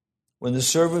 When the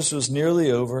service was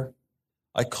nearly over,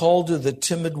 I called to the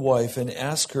timid wife and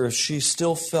asked her if she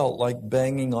still felt like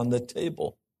banging on the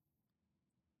table.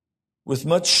 With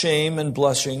much shame and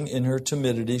blushing in her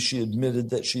timidity, she admitted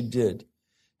that she did.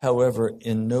 However,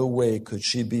 in no way could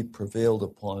she be prevailed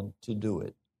upon to do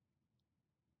it.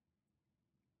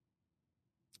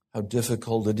 How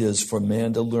difficult it is for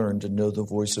man to learn to know the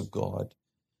voice of God.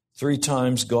 3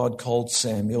 times God called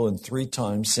Samuel, and 3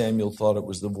 times Samuel thought it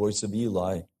was the voice of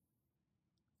Eli.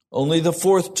 Only the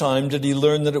 4th time did he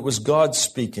learn that it was God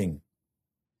speaking.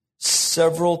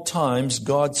 Several times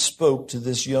God spoke to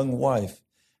this young wife.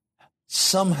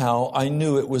 Somehow I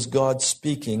knew it was God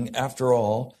speaking. After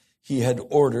all, he had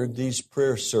ordered these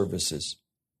prayer services.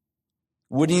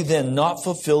 Would he then not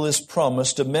fulfill his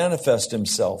promise to manifest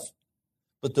himself?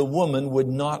 But the woman would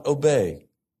not obey.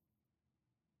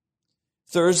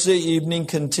 Thursday evening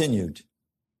continued,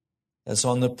 as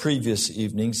on the previous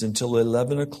evenings, until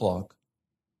 11 o'clock,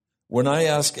 when I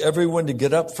asked everyone to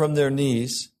get up from their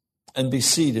knees and be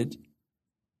seated,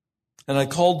 and I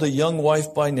called the young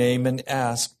wife by name and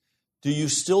asked, "Do you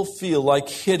still feel like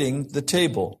hitting the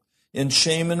table?" In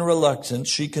shame and reluctance,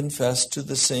 she confessed to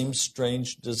the same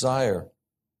strange desire.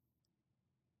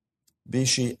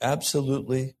 She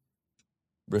absolutely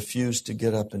refused to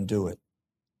get up and do it.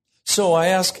 So I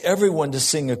asked everyone to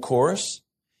sing a chorus,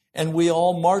 and we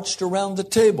all marched around the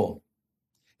table.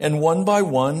 And one by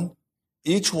one,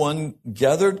 each one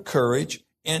gathered courage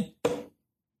and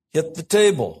hit the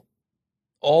table.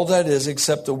 All that is,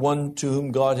 except the one to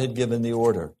whom God had given the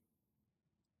order.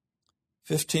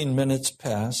 15 minutes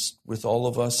passed with all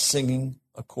of us singing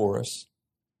a chorus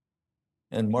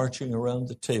and marching around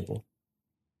the table,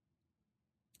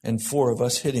 and 4 of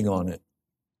us hitting on it.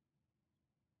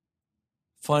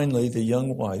 Finally, the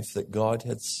young wife that God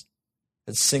had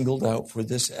singled out for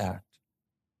this act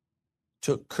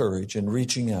took courage and,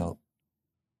 reaching out,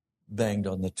 banged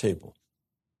on the table.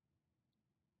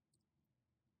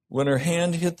 When her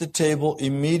hand hit the table,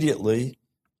 immediately,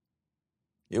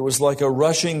 it was like a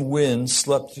rushing wind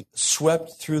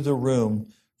swept through the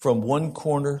room. from one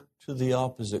corner to the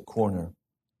opposite corner.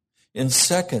 In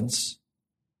seconds,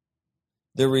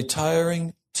 the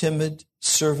retiring, timid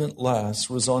servant lass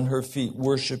was on her feet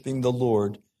worshiping the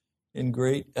Lord in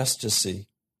great ecstasy.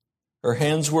 Her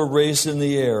hands were raised in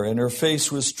the air, and her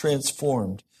face was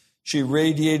transformed. She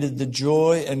radiated the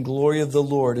joy and glory of the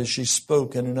Lord as she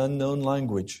spoke in an unknown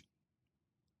language.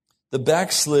 The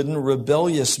backslidden,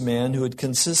 rebellious man who had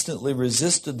consistently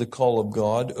resisted the call of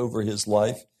God over his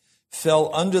life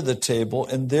fell under the table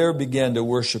and there began to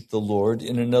worship the Lord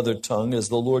in another tongue as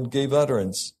the Lord gave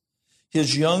utterance.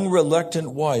 His young,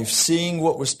 reluctant wife, seeing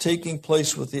what was taking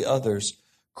place with the others,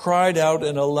 cried out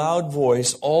in a loud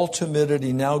voice, all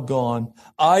timidity now gone,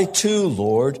 "I too,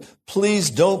 Lord, please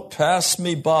don't pass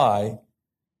me by."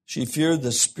 She feared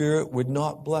the Spirit would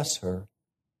not bless her.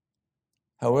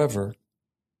 However,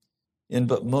 in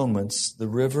but moments, the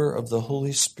river of the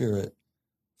Holy Spirit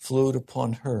flowed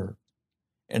upon her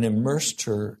and immersed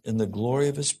her in the glory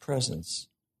of his presence,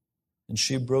 and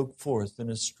she broke forth in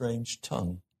a strange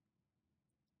tongue.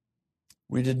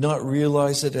 We did not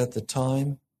realize it at the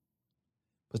time,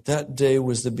 but that day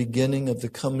was the beginning of the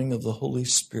coming of the Holy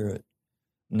Spirit,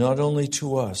 not only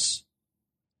to us,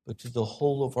 but to the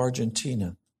whole of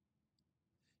Argentina.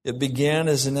 It began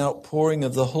as an outpouring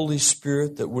of the Holy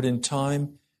Spirit that would in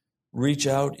time reach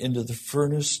out into the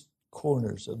furthest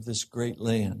corners of this great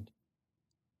land.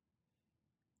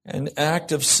 An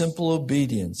act of simple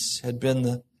obedience had been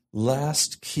the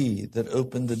last key that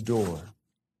opened the door.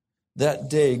 That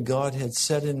day, God had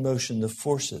set in motion the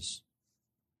forces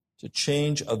to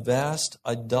change a vast,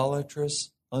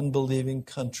 idolatrous, unbelieving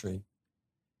country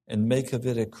and make of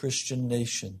it a Christian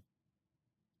nation.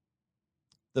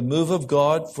 The move of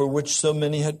God for which so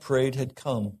many had prayed had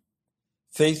come.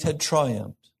 Faith had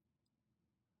triumphed.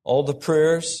 All the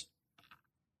prayers,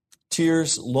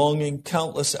 tears, longing,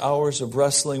 countless hours of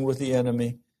wrestling with the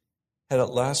enemy had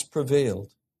at last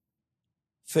prevailed.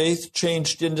 Faith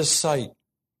changed into sight,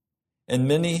 and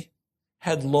many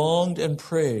had longed and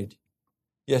prayed,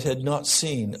 yet had not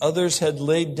seen. Others had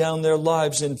laid down their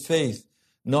lives in faith,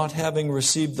 not having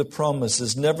received the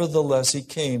promises. Nevertheless, he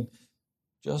came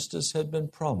just as had been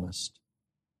promised.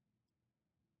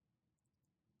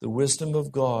 The wisdom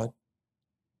of God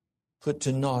put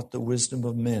to naught the wisdom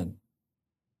of men.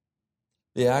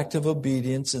 The act of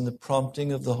obedience and the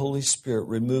prompting of the Holy Spirit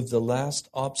removed the last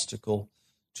obstacle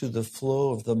to the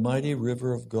flow of the mighty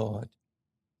river of God.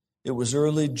 It was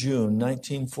early June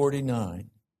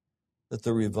 1949 that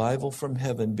the revival from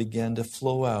heaven began to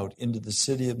flow out into the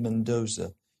city of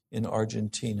Mendoza in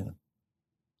Argentina.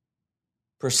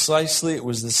 Precisely, it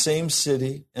was the same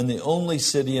city and the only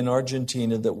city in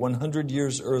Argentina that 100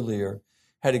 years earlier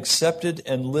had accepted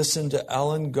and listened to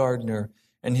Alan Gardner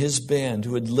and his band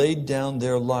who had laid down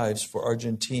their lives for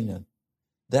Argentina.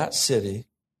 That city,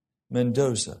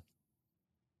 Mendoza,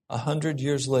 100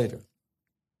 years later,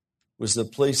 was the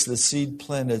place the seed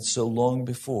planted so long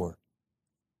before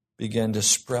began to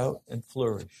sprout and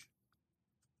flourish.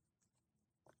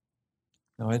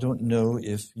 Now, I don't know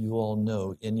if you all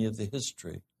know any of the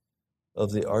history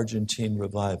of the Argentine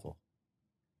revival.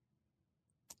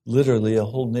 Literally, a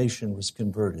whole nation was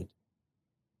converted.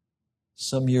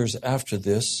 Some years after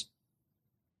this,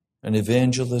 an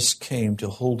evangelist came to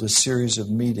hold a series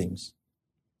of meetings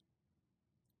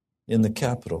in the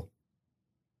capital.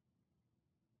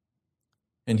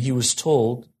 And he was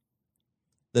told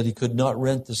that he could not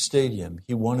rent the stadium.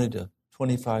 He wanted a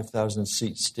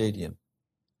 25,000-seat stadium.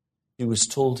 He was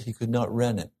told he could not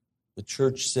rent it. The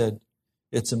church said,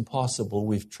 "It's impossible,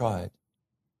 we've tried."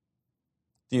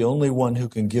 The only one who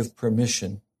can give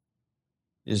permission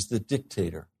is the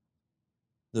dictator,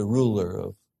 the ruler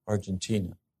of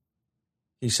Argentina.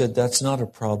 He said, "That's not a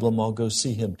problem, I'll go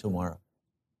see him tomorrow."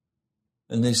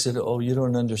 And they said, "Oh, you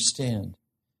don't understand.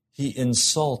 He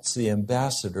insults the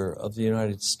ambassador of the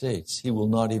United States. He will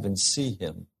not even see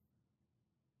him.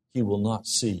 He will not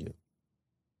see you."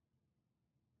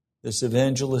 This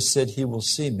evangelist said, "He will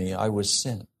see me. I was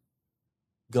sent.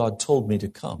 God told me to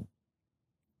come."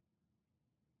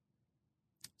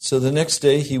 So the next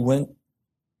day he went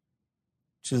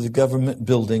to the government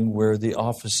building where the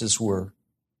offices were.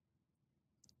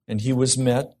 And he was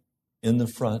met in the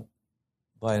front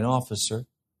by an officer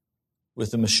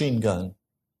with a machine gun,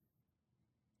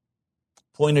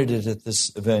 pointed it at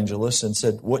this evangelist and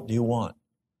said, "What do you want?"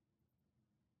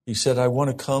 He said, "I want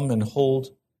to come and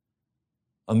hold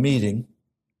a meeting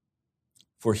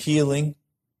for healing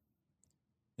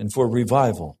and for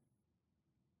revival.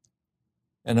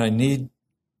 And I need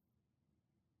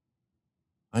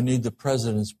the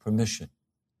president's permission.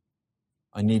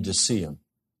 I need to see him."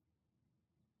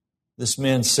 This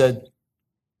man said,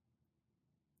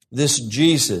 This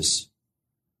Jesus,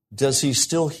 does he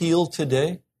still heal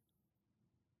today?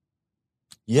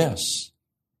 Yes,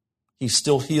 he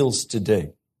still heals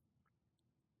today.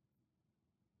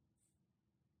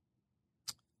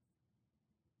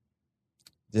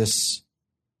 This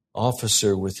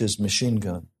officer with his machine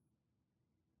gun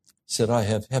said, I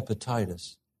have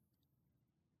hepatitis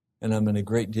and I'm in a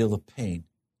great deal of pain.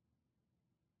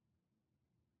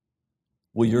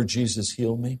 Will your Jesus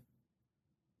heal me?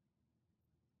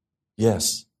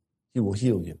 Yes, he will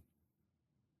heal you.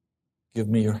 Give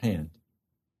me your hand.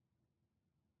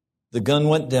 The gun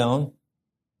went down.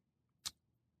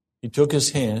 He took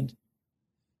his hand.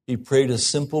 He prayed a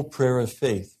simple prayer of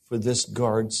faith for this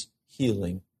guard's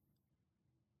healing.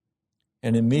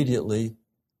 And immediately,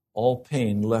 all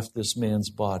pain left this man's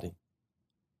body.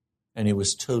 And he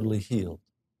was totally healed.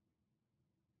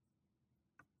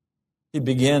 He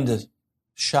began to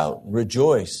shout and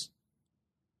rejoice.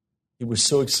 He was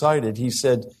so excited. He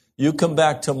said, you come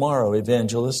back tomorrow,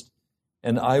 evangelist,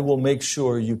 and I will make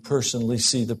sure you personally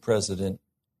see the president.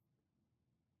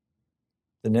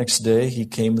 The next day, he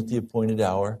came at the appointed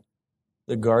hour.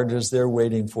 The guard was there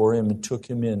waiting for him and took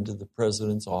him into the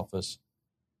president's office.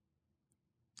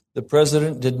 The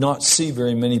president did not see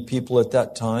very many people at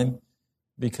that time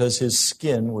because his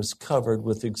skin was covered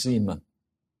with eczema.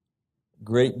 A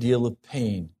great deal of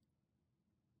pain.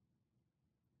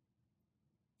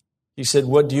 He said,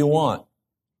 what do you want?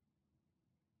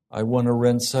 I want to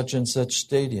rent such and such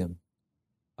stadium.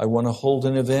 I want to hold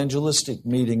an evangelistic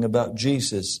meeting about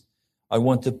Jesus. I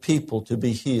want the people to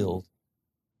be healed.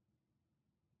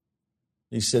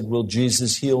 He said, will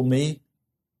Jesus heal me?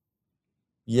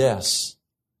 Yes.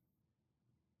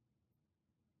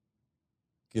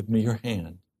 Give me your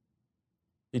hand.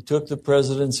 He took the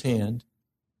president's hand.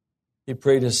 He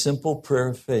prayed a simple prayer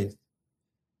of faith.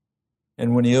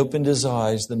 And when he opened his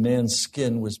eyes, the man's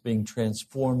skin was being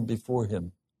transformed before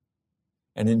him.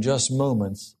 And in just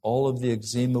moments, all of the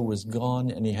eczema was gone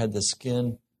and he had the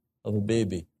skin of a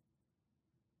baby.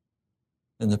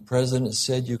 And the president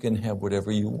said, you can have whatever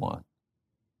you want.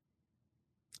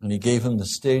 And he gave him the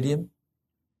stadium.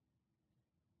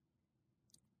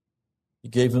 He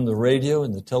gave him the radio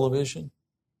and the television.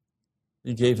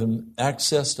 He gave him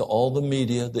access to all the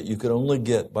media that you could only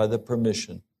get by the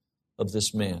permission of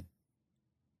this man.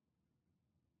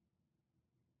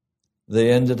 They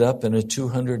ended up in a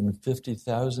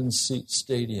 250,000-seat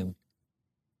stadium,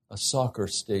 a soccer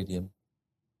stadium,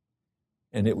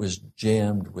 and it was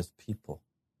jammed with people.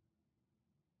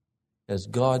 As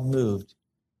God moved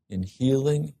in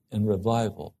healing and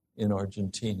revival in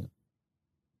Argentina.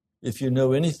 If you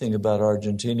know anything about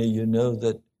Argentina, you know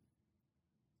that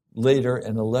later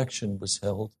an election was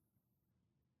held,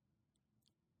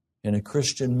 and a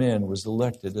Christian man was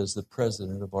elected as the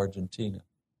president of Argentina.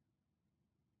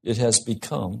 It has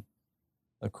become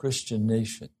a Christian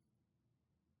nation.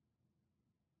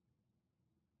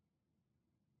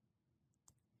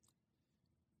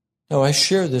 Now, I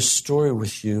share this story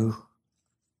with you,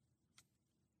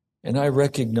 and I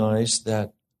recognize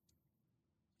that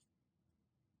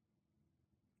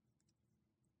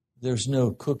there's no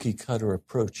cookie-cutter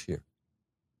approach here.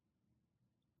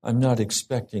 I'm not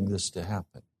expecting this to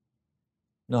happen.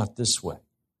 Not this way.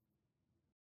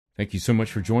 Thank you so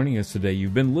much for joining us today.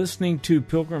 You've been listening to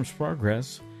Pilgrim's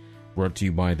Progress, brought to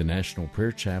you by the National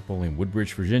Prayer Chapel in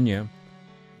Woodbridge, Virginia.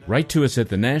 Write to us at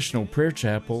the National Prayer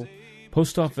Chapel,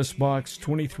 Post Office Box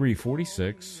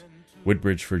 2346,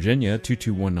 Woodbridge, Virginia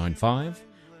 22195,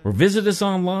 or visit us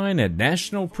online at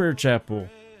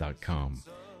nationalprayerchapel.com.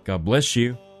 God bless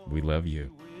you. We love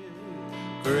you.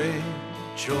 Great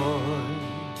joy,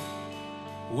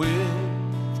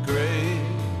 with great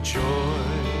joy.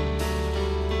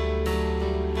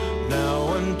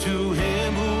 Now unto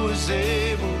him who is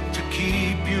able to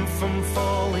keep you from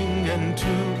falling and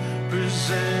to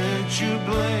present you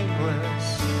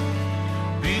blameless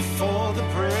before the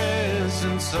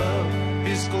presence of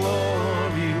his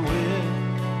glory.